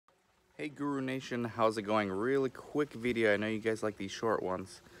Hey Guru Nation, how's it going? Really quick video. I know you guys like these short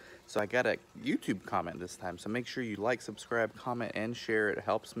ones. So I got a YouTube comment this time. So make sure you like, subscribe, comment, and share. It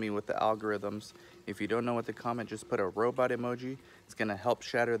helps me with the algorithms. If you don't know what to comment, just put a robot emoji. It's gonna help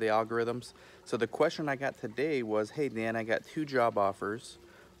shatter the algorithms. So the question I got today was, hey Dan, I got 2 job offers.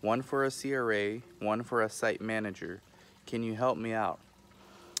 One for a CRA, one for a site manager. Can you help me out?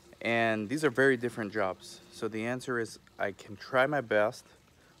 And these are very different jobs. So the answer is I can try my best,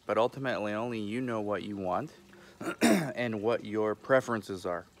 but ultimately only you know what you want and what your preferences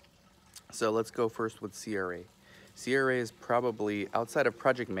are. So let's go first with CRA. CRA is probably, outside of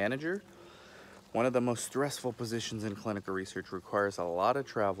project manager, one of the most stressful positions in clinical research. Requires a lot of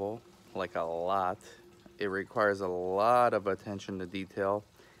travel, like a lot. It requires a lot of attention to detail.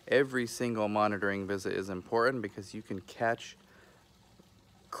 Every single monitoring visit is important because you can catch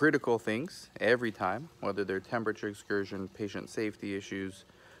critical things every time, whether they're temperature excursion, patient safety issues.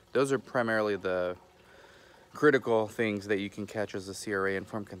 Those are primarily the critical things that you can catch as a CRA.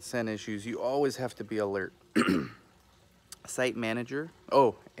 Informed consent issues, you always have to be alert. Site manager,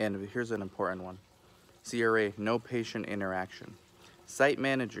 oh, and here's an important one. CRA, no patient interaction. Site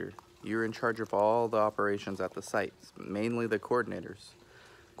manager, you're in charge of all the operations at the site, mainly the coordinators.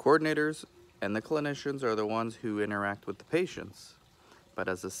 Coordinators and the clinicians are the ones who interact with the patients. But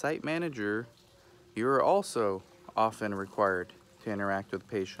as a site manager, you're also often required to interact with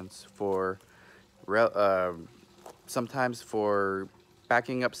patients for sometimes for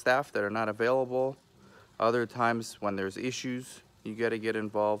backing up staff that are not available. Other times when there's issues, you got to get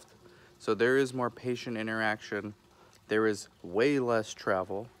involved. So there is more patient interaction. There is way less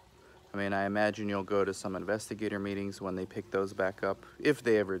travel. I mean, I imagine you'll go to some investigator meetings when they pick those back up, if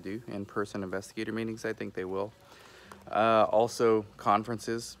they ever do. In-person investigator meetings, I think they will. Also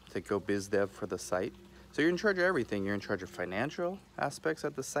conferences to go biz dev for the site. So you're in charge of everything. You're in charge of financial aspects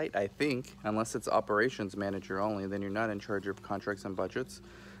at the site, I think, unless it's operations manager only, then you're not in charge of contracts and budgets.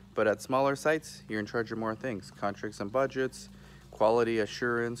 But at smaller sites, you're in charge of more things: contracts and budgets, quality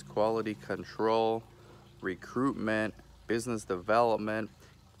assurance, quality control, recruitment, business development,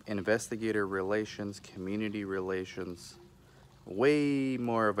 investigator relations, community relations. Way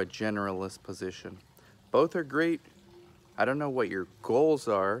more of a generalist position. Both are great. I don't know what your goals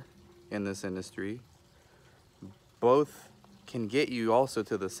are in this industry. Both can get you also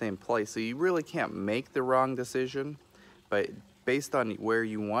to the same place. So you really can't make the wrong decision, but based on where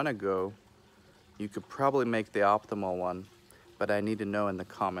you want to go, you could probably make the optimal one. But I need to know in the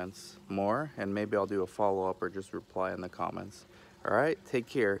comments more, and maybe I'll do a follow-up or just reply in the comments. All right, take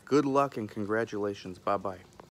care. Good luck and congratulations. Bye-bye.